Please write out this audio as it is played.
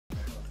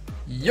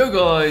Yo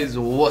guys,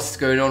 what's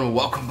going on?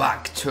 Welcome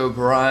back to a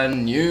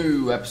brand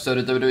new episode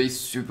of WWE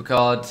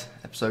Supercard,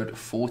 episode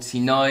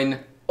 49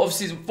 of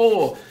Season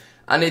 4.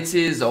 And it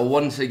is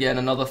once again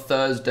another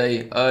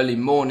Thursday early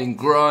morning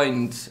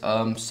grind,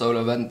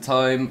 solo event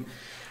time.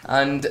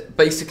 And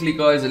basically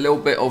guys, a little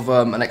bit of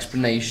an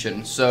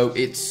explanation. So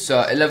it's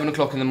 11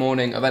 o'clock in the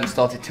morning, event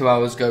started 2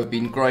 hours ago,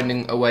 been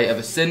grinding away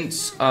ever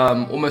since,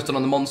 almost done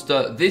on the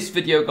monster. This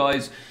video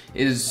guys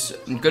is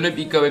going to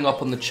be going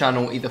up on the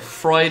channel either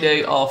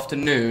Friday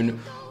afternoon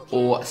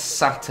or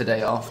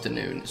Saturday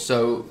afternoon,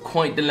 so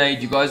quite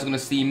delayed. You guys are going to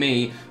see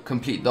me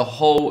complete the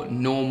whole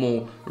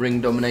normal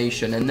ring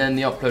domination, and then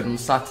the upload on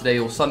Saturday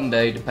or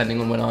Sunday, depending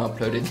on when I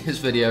uploaded this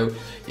video,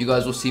 you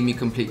guys will see me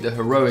complete the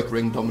heroic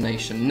ring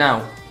domination.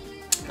 Now,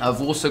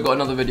 I've also got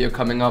another video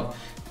coming up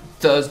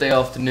Thursday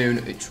afternoon,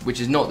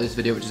 which is not this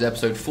video, which is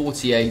episode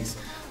 48.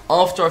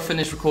 After I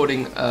finish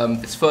recording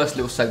this first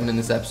little segment in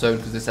this episode,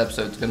 because this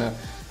episode's going to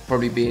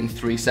probably be in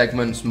 3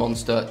 segments: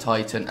 Monster,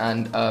 Titan,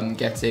 and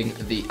getting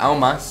the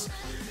Almas.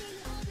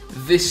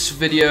 This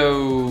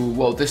video,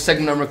 well, this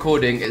segment I'm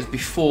recording is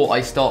before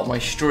I start my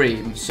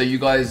stream. So you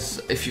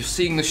guys, if you're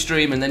seeing the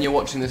stream and then you're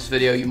watching this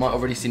video, you might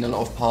already seen a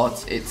lot of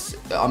parts.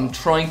 I'm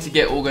trying to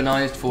get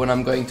organized for when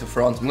I'm going to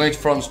France. I'm going to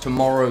France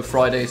tomorrow,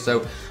 Friday,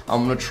 so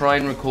I'm going to try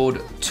and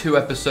record 2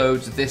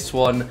 episodes, this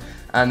one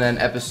and then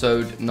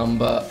episode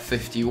number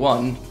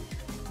 51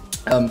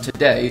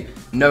 today,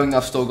 knowing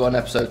I've still got an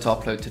episode to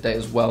upload today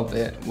as well.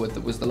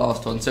 Was the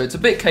last one, so it's a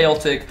bit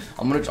chaotic.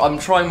 I'm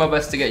trying my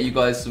best to get you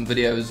guys some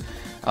videos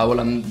while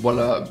I'm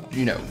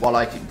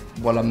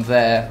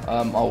there.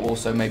 I'll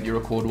also maybe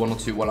record 1 or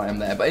 2 while I am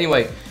there. But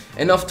anyway,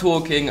 enough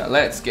talking.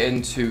 Let's get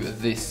into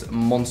this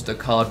monster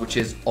card, which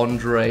is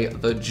Andre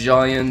the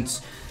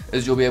Giant,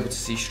 as you'll be able to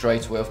see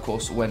straight away, of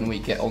course, when we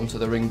get onto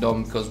the ring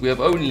dom, because we have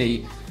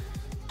only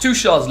 2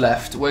 shards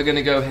left. We're going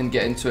to go ahead and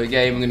get into a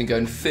game. I'm going to go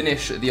and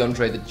finish the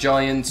Andre the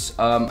Giant.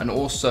 And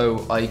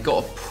also, I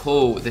got a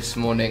pull this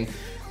morning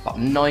about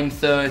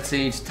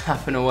 9:30, just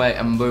tapping away,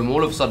 and boom,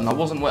 all of a sudden, I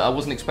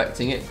wasn't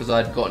expecting it, because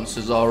I'd gotten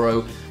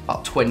Cesaro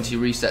about 20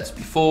 resets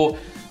before.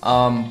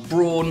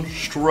 Braun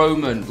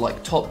Strowman,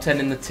 like top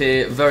 10 in the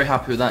tier. Very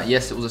happy with that.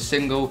 Yes, it was a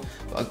single,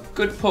 but a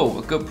good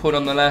pull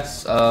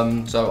nonetheless.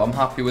 So I'm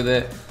happy with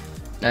it.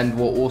 And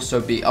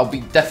I'll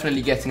be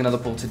definitely getting another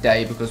pull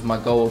today, because my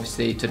goal,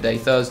 obviously, today,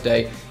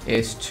 Thursday,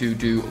 is to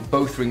do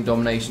both ring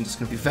dominations. It's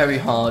going to be very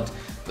hard,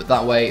 but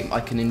that way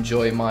I can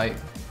enjoy my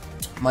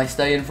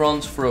stay in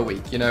France for a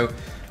week, you know,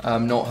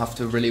 not have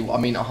to really,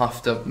 I'll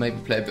have to maybe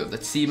play a bit of the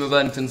team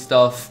event and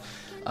stuff,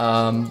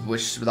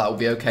 which that will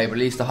be okay, but at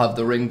least I have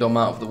the ring dom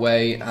out of the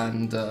way,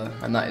 and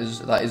that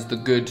is the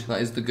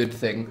good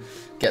thing.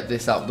 Get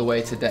this out of the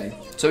way today.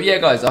 So yeah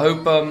guys, I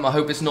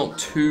hope it's not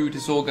too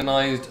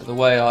disorganized the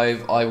way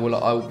I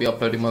will be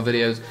uploading my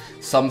videos.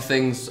 Some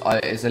things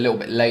it's a little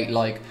bit late,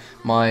 like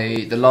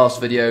the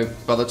last video.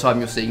 By the time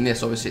you're seeing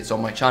this, obviously it's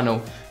on my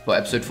channel, but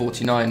episode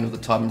 49 of the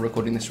time I'm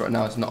recording this right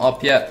now, it's not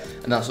up yet,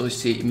 and that's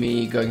obviously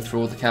me going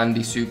through all the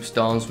candy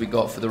superstars we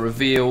got for the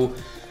reveal,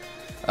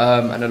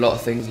 and a lot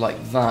of things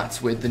like that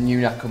with the new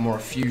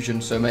Nakamura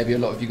fusion. So maybe a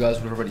lot of you guys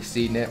would have already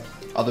seen it,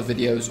 other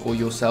videos, or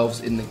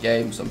yourselves in the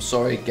game. So I'm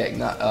sorry getting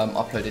that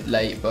uploaded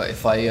late, but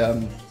if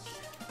I'm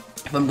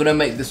gonna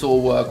make this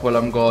all work while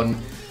I'm gone,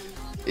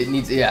 it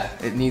needs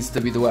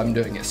to be the way I'm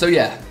doing it. So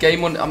yeah,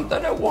 game 1. I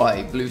don't know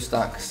why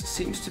BlueStacks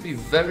seems to be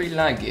very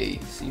laggy.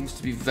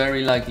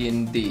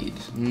 Indeed.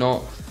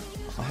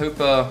 I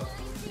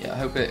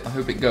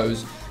hope it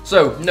goes.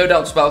 So no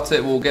doubts about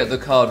it. We'll get the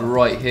card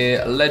right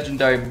here. A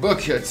legendary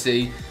Booker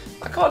T.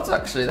 That card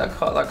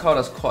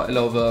has quite a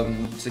lot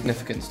of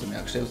significance to me.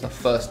 Actually, it was the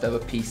first ever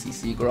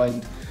PCC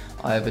grind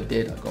I ever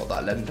did. I got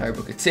that legendary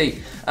Booker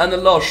T. And the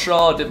last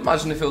shard,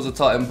 imagine if it was a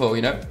Titan pull,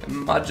 you know?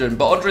 Imagine.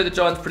 But Andre the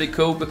Giant's pretty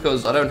cool,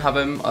 because I don't have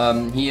him.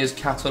 He is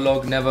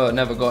catalogue,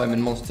 never got him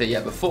in Monster Tier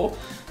yet before.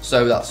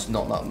 So that's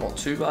not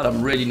too bad.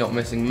 I'm really not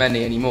missing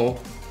many anymore.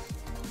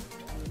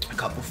 A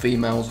couple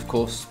females, of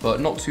course,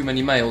 but not too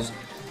many males.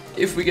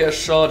 If we get a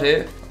shard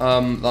here,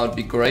 that would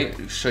be great.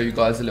 Show you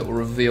guys a little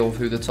reveal of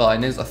who the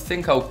Titan is. I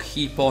think I'll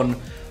keep on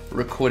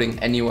recording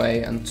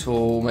anyway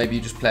until maybe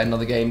just play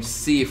another game,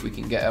 see if we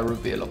can get a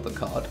reveal of the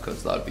card,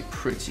 because that would be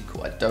pretty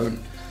cool. I don't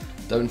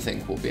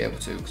think we'll be able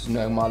to, because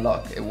knowing my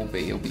luck, it'll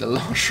be the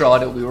last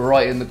shard. It'll be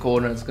right in the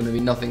corner. It's going to be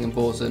nothing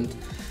important.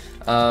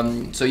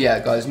 So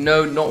yeah guys,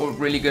 not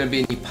really going to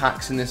be any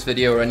packs in this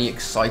video or any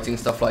exciting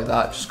stuff like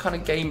that, just kind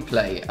of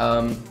gameplay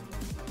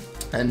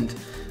and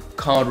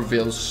card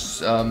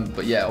reveals.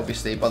 But yeah,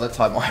 obviously by the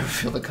time I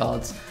reveal the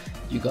cards,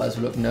 you guys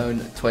will have known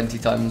 20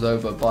 times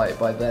over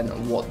by then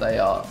what they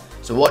are.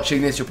 So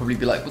watching this, you'll probably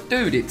be like, well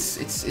dude, it's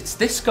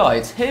this guy,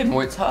 it's him,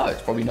 or it's her.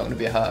 It's probably not going to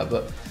be a her,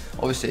 but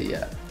obviously,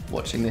 yeah,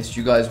 watching this,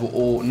 you guys will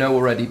all know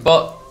already.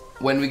 But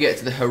when we get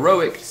to the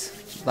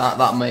heroics,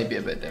 that may be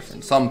a bit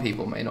different. Some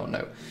people may not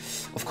know.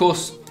 Of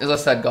course, as I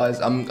said guys,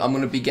 I'm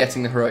going to be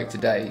getting the heroic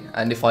today,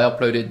 and if I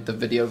uploaded the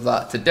video of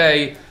that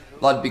today,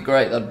 that'd be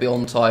great, that'd be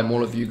on time.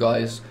 All of you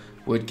guys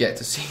would get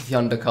to see the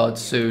undercard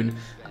soon,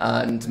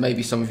 and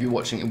maybe some of you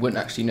watching it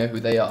wouldn't actually know who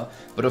they are.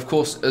 But of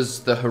course, as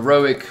the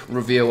heroic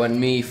reveal and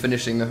me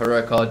finishing the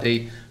heroic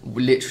RD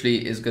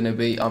literally is going to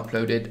be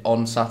uploaded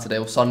on Saturday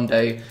or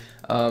Sunday,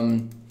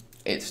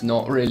 it's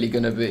not going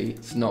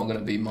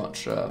to be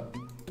much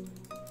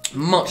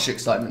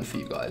excitement for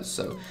you guys.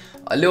 So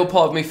a little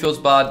part of me feels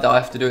bad that I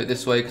have to do it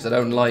this way, because I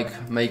don't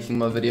like making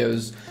my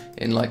videos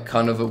in like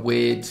kind of a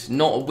weird,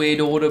 not a weird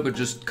order, but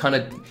just kind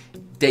of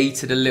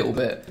dated a little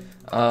bit.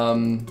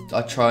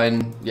 I try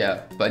and,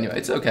 yeah, but anyway,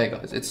 it's okay,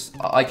 guys.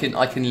 I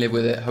can live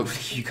with it.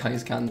 Hopefully you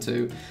guys can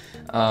too.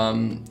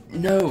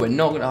 No, we're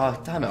not gonna,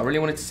 oh, damn it, I really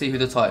wanted to see who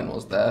the Titan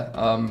was there.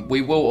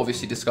 We will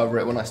obviously discover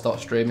it when I start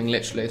streaming,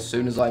 literally as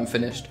soon as I'm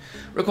finished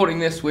recording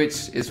this,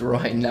 which is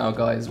right now,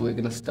 guys. We're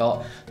gonna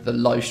start the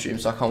live stream,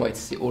 so I can't wait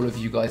to see all of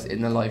you guys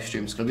in the live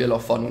stream. It's gonna be a lot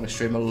of fun. I'm gonna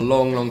stream a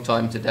long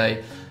time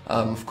today.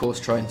 Of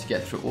course, trying to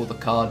get through all the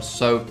cards.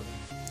 So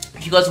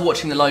if you guys are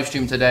watching the live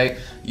stream today,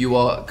 you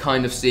are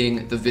kind of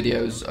seeing the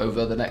videos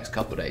over the next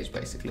couple of days,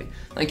 basically.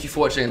 Thank you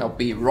for watching, and I'll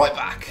be right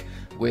back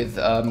with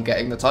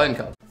getting the Titan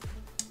card.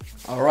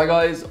 Alright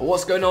guys,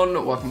 what's going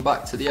on? Welcome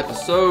back to the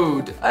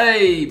episode.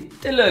 Hey,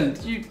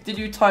 Dylan, did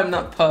you time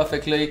that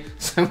perfectly?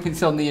 So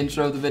it's on the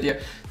intro of the video.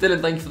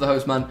 Dylan, thank you for the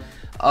host, man.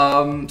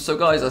 So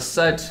guys, as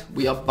said,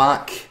 we are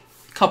back.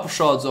 Couple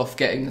shards off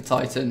getting the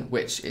Titan,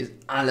 which is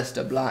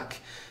Aleister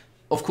Black.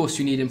 Of course,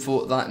 you need him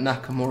for that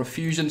Nakamura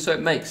fusion, so it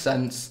makes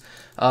sense.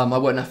 I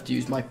won't have to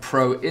use my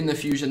pro in the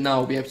fusion now.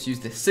 I'll be able to use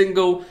this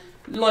single.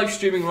 Live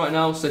streaming right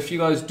now, so if you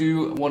guys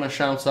do want a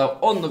shout out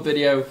on the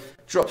video,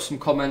 drop some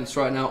comments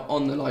right now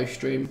on the live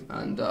stream,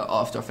 and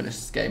after I finish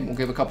this game, we'll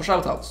give a couple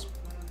shout outs.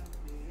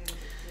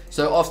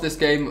 So after this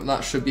game,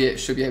 that should be it.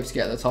 Should be able to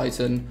get the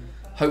Titan.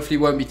 Hopefully it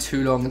won't be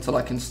too long until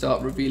I can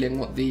start revealing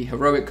what the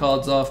heroic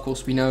cards are. Of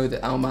course, we know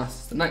that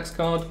Almas is the next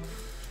card.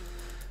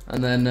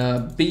 And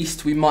then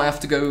Beast, we might have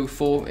to go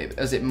for,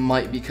 as it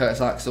might be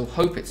Curtis Axel.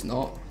 Hope it's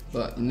not,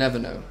 but you never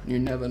know. You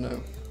never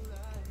know.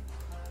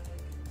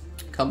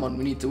 Come on,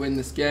 we need to win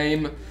this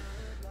game.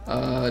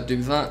 Do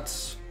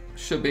that.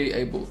 Should be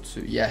able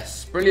to.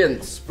 Yes,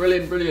 brilliant,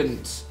 brilliant,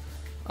 brilliant.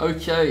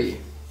 Okay.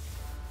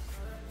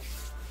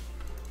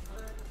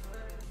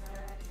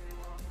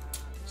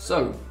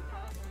 So,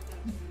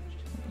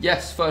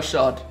 yes, first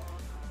shard.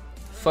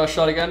 First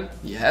shard again.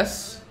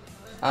 Yes,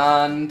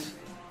 and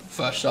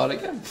first shard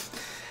again.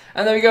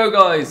 And there we go,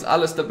 guys.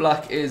 Aleister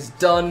Black is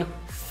done.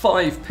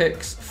 5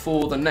 picks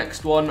for the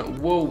next one.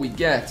 Will we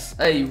get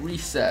a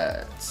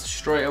reset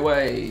straight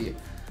away?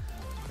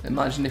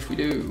 Imagine if we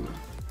do.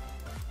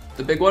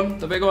 The big one,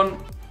 the big one,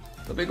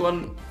 the big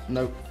one.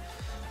 Nope.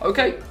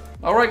 Okay.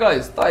 All right,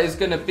 guys. That is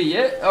gonna be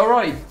it. All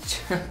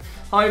right.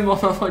 Hi, Mom.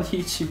 I'm on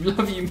YouTube.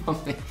 Love you,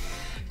 Mummy.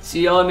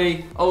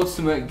 Gianni,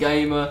 Ultimate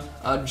Gamer,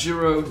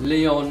 Juro,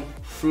 Leon,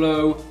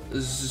 Flo,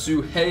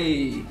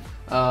 Zuhei,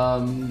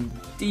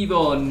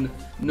 Devon,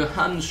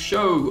 Nohan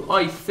Show,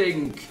 I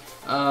think,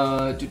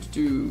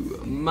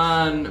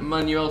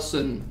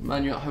 Manuelson,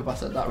 I hope I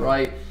said that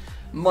right,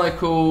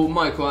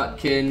 Michael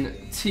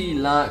Atkin,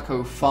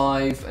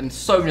 T-Lac05, and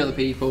so many other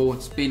people.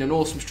 It's been an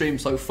awesome stream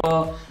so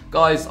far.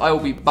 Guys, I will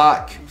be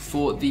back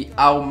for the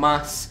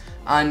Almas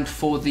and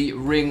for the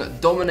Ring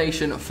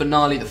Domination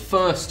finale, the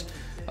first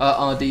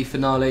RD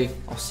finale.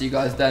 I'll see you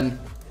guys then.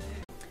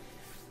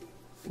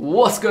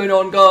 What's going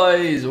on,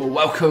 guys?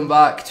 Welcome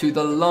back to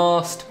the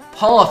last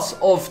part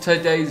of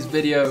today's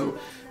video,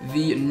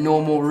 the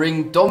normal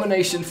Ring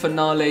Domination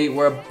finale.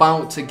 We're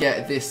about to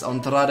get this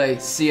Andrade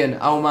Cien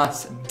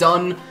Almas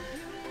done.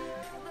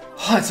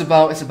 Oh, it's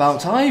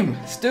about time.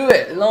 Let's do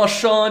it. Last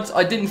shards.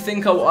 I didn't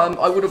think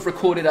I would have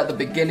recorded at the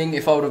beginning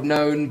if I would have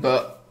known,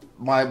 but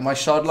my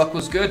shard luck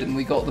was good and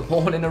we got them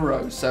all in a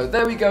row. So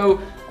there we go.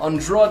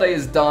 Andrade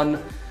is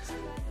done.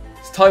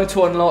 It's time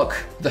to unlock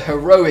the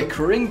heroic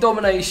Ring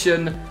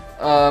Domination.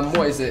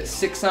 What is it?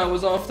 6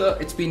 hours after?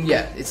 It's been,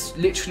 yeah, it's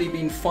literally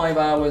been 5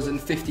 hours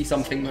and 50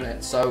 something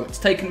minutes. So it's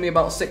taken me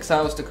about 6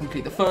 hours to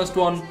complete the first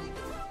one.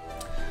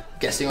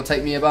 Guessing it'll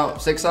take me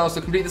about 6 hours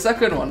to complete the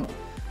second one.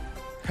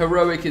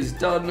 Heroic is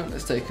done.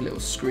 Let's take a little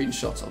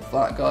screenshot of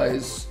that,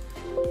 guys,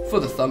 for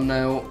the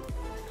thumbnail.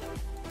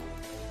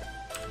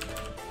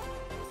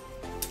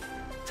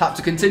 Tap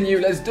to continue.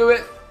 Let's do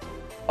it.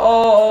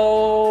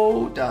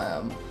 Oh,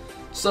 damn.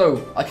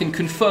 So, I can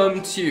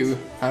confirm to you,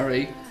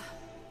 Harry,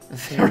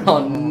 there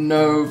are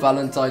no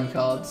Valentine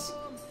cards.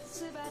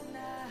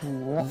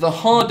 The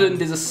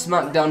Hardened is a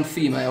SmackDown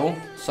female,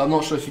 so I'm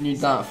not sure if you need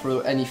that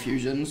for any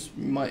fusions.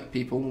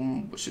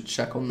 People should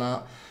check on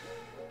that.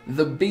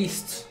 The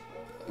Beast,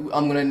 I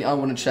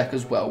want to check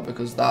as well,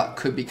 because that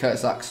could be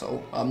Curtis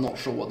Axel. I'm not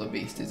sure what the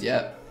Beast is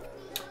yet.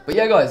 But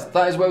yeah, guys,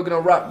 that is where we're going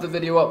to wrap the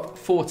video up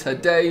for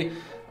today.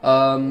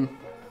 I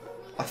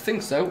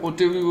think so. We'll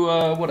do,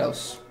 what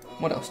else?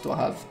 What else do I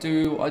have?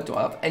 Do I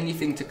have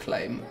anything to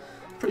claim?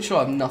 Pretty sure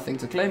I have nothing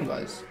to claim,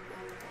 guys.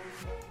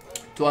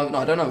 Do I have, no,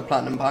 I don't have a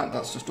platinum pack.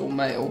 That's just all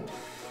mail.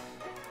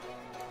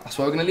 that's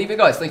where we're going to leave it,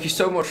 guys. Thank you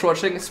so much for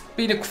watching. It's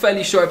been a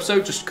fairly short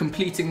episode, just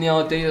completing the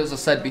idea, as I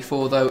said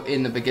before, though,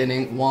 in the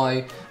beginning,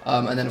 why.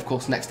 And then, of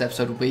course, next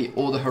episode will be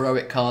all the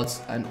heroic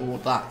cards and all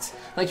that.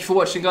 Thank you for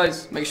watching,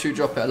 guys. Make sure you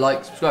drop it a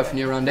like, subscribe if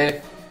you're new around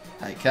here.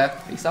 Take care.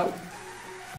 Peace out.